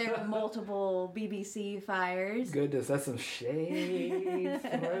 With their multiple BBC fires. Goodness, that's some shade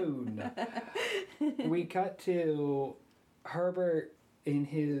thrown. We cut to Herbert in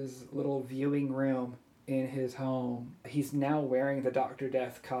his little viewing room in his home. He's now wearing the Dr.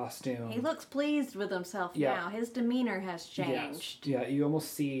 Death costume. He looks pleased with himself now. His demeanor has changed. Yes. Yeah, you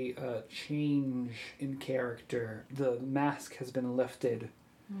almost see a change in character. The mask has been lifted.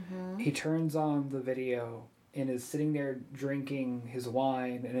 He turns on the video and is sitting there drinking his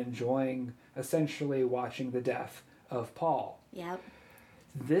wine and enjoying, essentially watching the death of Paul. Yep.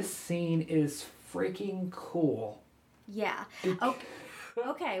 This scene is freaking cool. Yeah.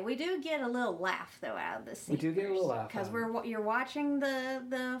 Okay, we do get a little laugh though out of this scene. We do get a little laugh because you're watching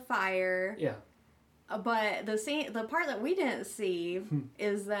the fire. Yeah. But the part that we didn't see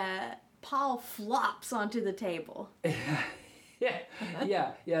is that Paul flops onto the table.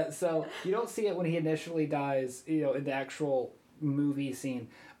 Yeah. So you don't see it when he initially dies, in the actual movie scene.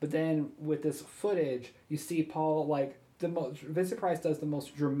 But then with this footage, you see Paul, like, Vincent Price does the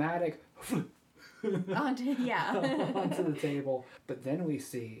most dramatic onto the table. But then we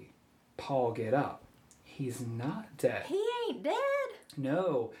see Paul get up. He's not dead. He ain't dead?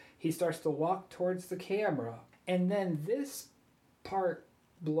 No. He starts to walk towards the camera. And then this part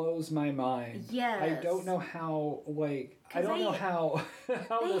blows my mind. Yes. I don't know how, I don't know how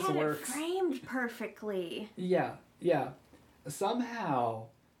this works. It framed perfectly. Yeah. Somehow,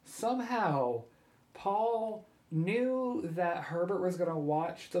 Paul knew that Herbert was going to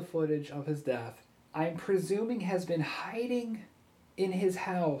watch the footage of his death. I'm presuming has been hiding in his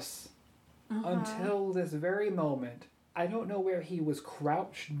house until this very moment. I don't know where he was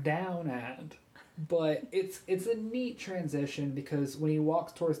crouched down at. But it's a neat transition because when he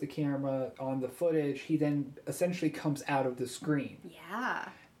walks towards the camera on the footage, he then essentially comes out of the screen. Yeah.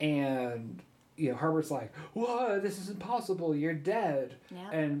 And, Herbert's like, "What? This is impossible. You're dead."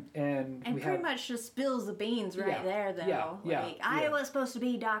 Yeah. And we pretty much just spills the beans right there, though. I was supposed to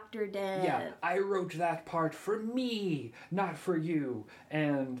be Dr. Death. Yeah, I wrote that part for me, not for you.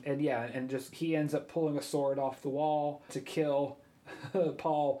 And just he ends up pulling a sword off the wall to kill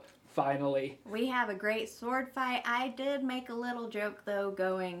Paul. Finally, we have a great sword fight. I did make a little joke though,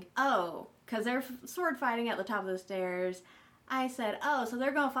 going, "Oh, because they're sword fighting at the top of the stairs." I said, "Oh, so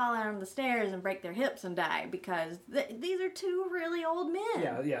they're gonna fall down the stairs and break their hips and die because these are two really old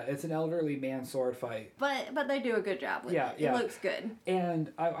men." Yeah, it's an elderly man sword fight. But they do a good job with it. It looks good.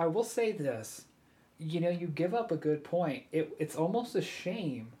 And I will say this, you give up a good point. It's almost a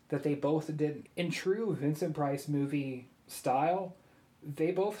shame that they both didn't. In true Vincent Price movie style,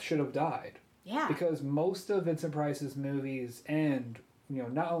 they both should have died. Yeah. Because most of Vincent Price's movies end,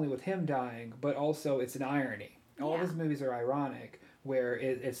 not only with him dying, but also it's an irony. All of his movies are ironic, where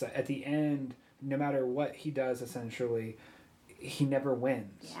it's at the end, no matter what he does, essentially, he never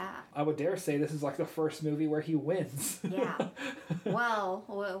wins. Yeah. I would dare say this is like the first movie where he wins. Yeah.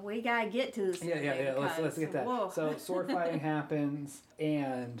 Well, we gotta get to this. Yeah. Let's get that. Whoa. So sword fighting happens,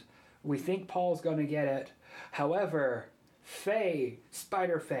 and we think Paul's gonna get it. However, Faye,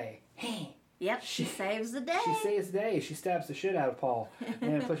 Spider Faye, yep, she saves the day. She saves the day. She stabs the shit out of Paul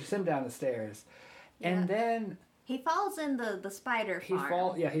and pushes him down the stairs. And then he falls in the spider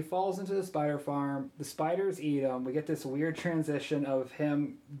farm. He falls into the spider farm. The spiders eat him. We get this weird transition of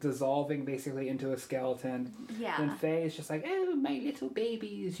him dissolving basically into a skeleton. Yeah. And Faye is just like, "Oh, my little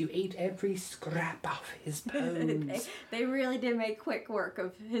babies, you ate every scrap off his bones." they really did make quick work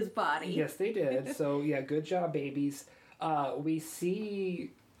of his body. Yes, they did. So, good job, babies. We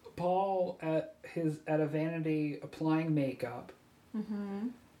see Paul at a vanity applying makeup. Mm-hmm.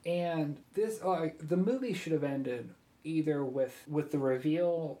 And this, the movie should have ended either with the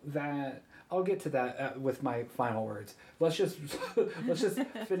reveal that I'll get to that with my final words. Let's just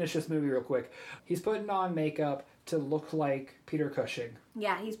finish this movie real quick. He's putting on makeup to look like Peter Cushing.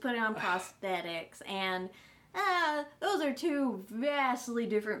 Yeah, he's putting on prosthetics, and those are two vastly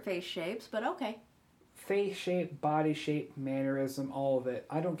different face shapes, but okay. Face shape, body shape, mannerism, all of it.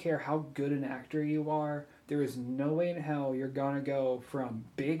 I don't care how good an actor you are. There is no way in hell you're gonna go from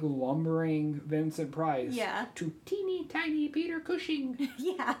big lumbering Vincent Price to teeny tiny Peter Cushing.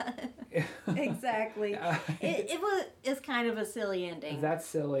 Yeah, exactly. It's kind of a silly ending. That's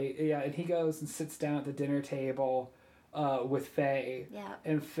silly. Yeah, and he goes and sits down at the dinner table with Faye. Yeah.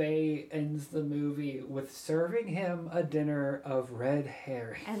 And Faye ends the movie with serving him a dinner of red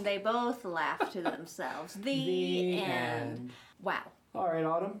herring. And they both laugh to themselves. The end. Wow. All right,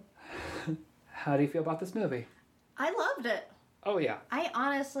 Autumn. How do you feel about this movie? I loved it. Oh, yeah. I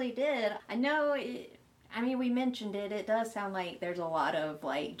honestly did. I know, we mentioned it. It does sound like there's a lot of,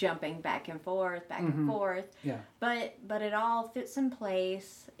 jumping back and forth. Yeah. But it all fits in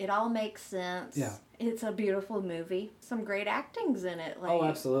place. It all makes sense. Yeah. It's a beautiful movie. Some great actings in it. Oh,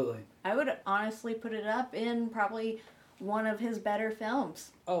 absolutely. I would honestly put it up in probably one of his better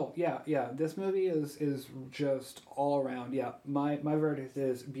films. Oh, yeah. This movie is just all around. Yeah, my verdict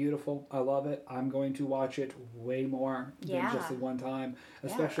is beautiful. I love it. I'm going to watch it way more than just the one time,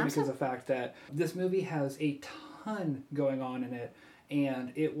 especially because of the fact that this movie has a ton going on in it,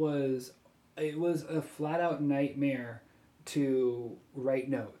 and it was a flat-out nightmare to write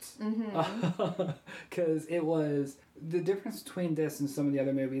notes. Because it was the difference between this and some of the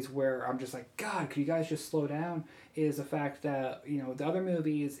other movies where I'm just like, God, could you guys just slow down, is the fact that, the other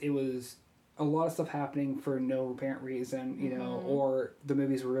movies, it was a lot of stuff happening for no apparent reason, or the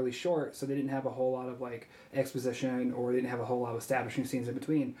movies were really short, so they didn't have a whole lot of exposition, or they didn't have a whole lot of establishing scenes in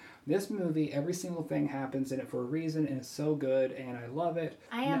between. This movie, every single thing happens in it for a reason, and it's so good, and I love it.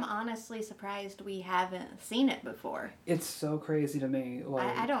 I am honestly surprised we haven't seen it before. It's so crazy to me.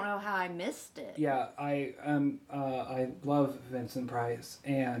 I don't know how I missed it. Yeah, I love Vincent Price,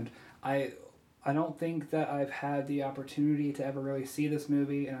 and I don't think that I've had the opportunity to ever really see this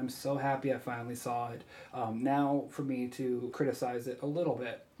movie, and I'm so happy I finally saw it. Now for me to criticize it a little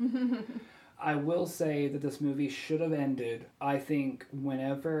bit. I will say that this movie should have ended, I think,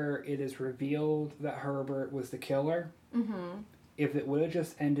 whenever it is revealed that Herbert was the killer. If it would have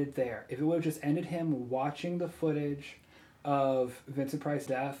just ended there, if it would have just ended him watching the footage of Vincent Price's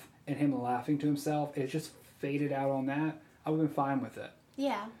death and him laughing to himself, it just faded out on that, I would have been fine with it.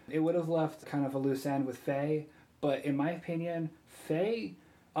 Yeah. It would have left kind of a loose end with Faye, but in my opinion, Faye,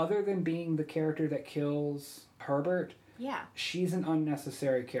 other than being the character that kills Herbert, she's an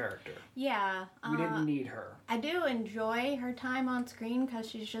unnecessary character. Yeah. We didn't need her. I do enjoy her time on screen because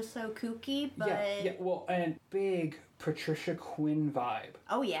she's just so kooky, but... Yeah, well, and big Patricia Quinn vibe.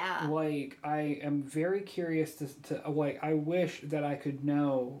 Oh yeah. Like, I am very curious to like, I wish that I could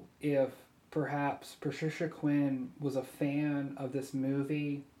know if perhaps Patricia Quinn was a fan of this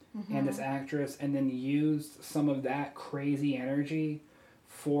movie and this actress, and then used some of that crazy energy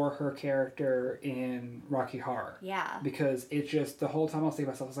for her character in Rocky Horror. Yeah. Because it just, the whole time I was thinking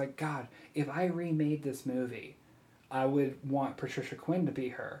to myself, I was like, God, if I remade this movie, I would want Patricia Quinn to be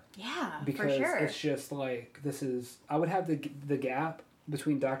her. Yeah, Because for sure. it's just like, this is, I would have the gap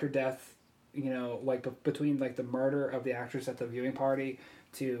between Dr. Death, you know, like between like the murder of the actress at the viewing party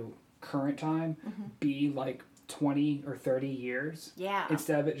to current time be like 20 or 30 years. Yeah.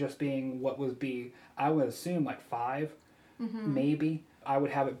 Instead of it just being what would be, I would assume like 5, maybe. I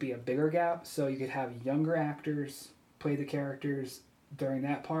would have it be a bigger gap so you could have younger actors play the characters during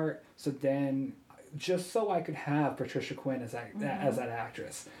that part. So then, just so I could have Patricia Quinn as that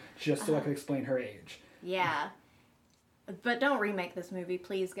actress, just so I could explain her age. Yeah. But don't remake this movie,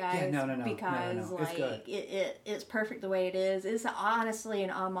 please, guys. Yeah, no. Because No. It's good. it's perfect the way it is. It's honestly an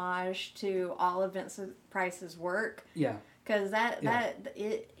homage to all of Vincent Price's work. Yeah. Because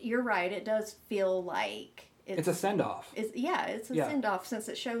you're right. It does feel like It's a send-off. It's a send-off since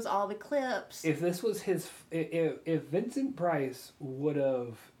it shows all the clips. If this was if Vincent Price would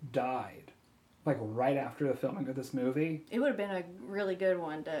have died, like right after the filming of this movie, it would have been a really good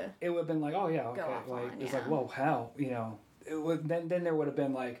one to. it would have been like, oh yeah, okay, off like on, it's yeah. like, whoa, hell, you know, it would then there would have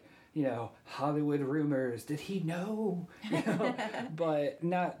been like, you know, Hollywood rumors. Did he know? You know, but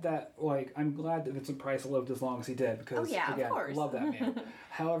not that. Like, I'm glad that Vincent Price lived as long as he did because of again, course. love that man.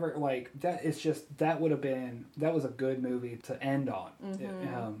 However, like that is just that was a good movie to end on.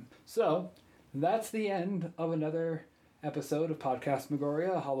 So that's the end of another episode of Podcast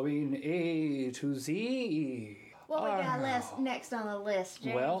Megoria, Halloween A to Z. What we got next on the list,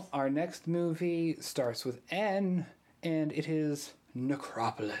 James? Well, our next movie starts with N, and it is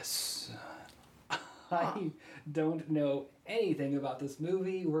Necropolis. I don't know anything about this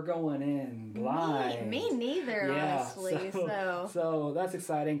movie. We're going in blind. Me neither, honestly. So that's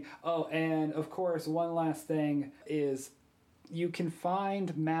exciting. Oh, and of course, one last thing is you can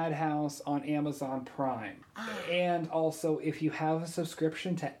find Madhouse on Amazon Prime. And also, if you have a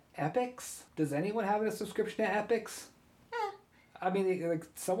subscription to Epix, does anyone have a subscription to Epix? I mean, like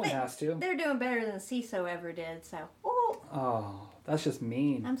someone has to. They're doing better than CISO ever did, so. Oh, that's just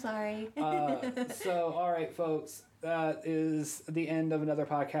mean. I'm sorry. So, all right, folks. That is the end of another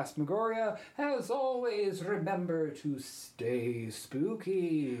Podcast Megoria. As always, remember to stay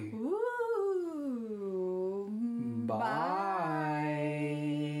spooky. Ooh. Bye.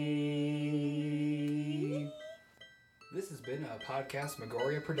 This has been a Podcast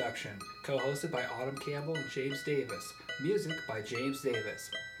Megoria production, co-hosted by Autumn Campbell and James Davis. Music by James Davis.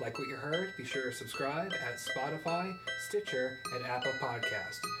 Like what you heard? Be sure to subscribe at Spotify, Stitcher, and Apple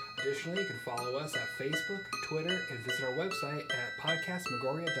Podcast. Additionally, you can follow us at Facebook, Twitter, and visit our website at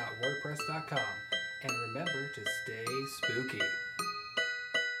podcastmegoria.wordpress.com. And remember to stay spooky.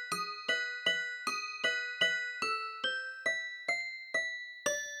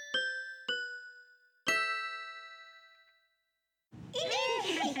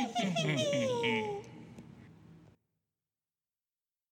 Hehehehe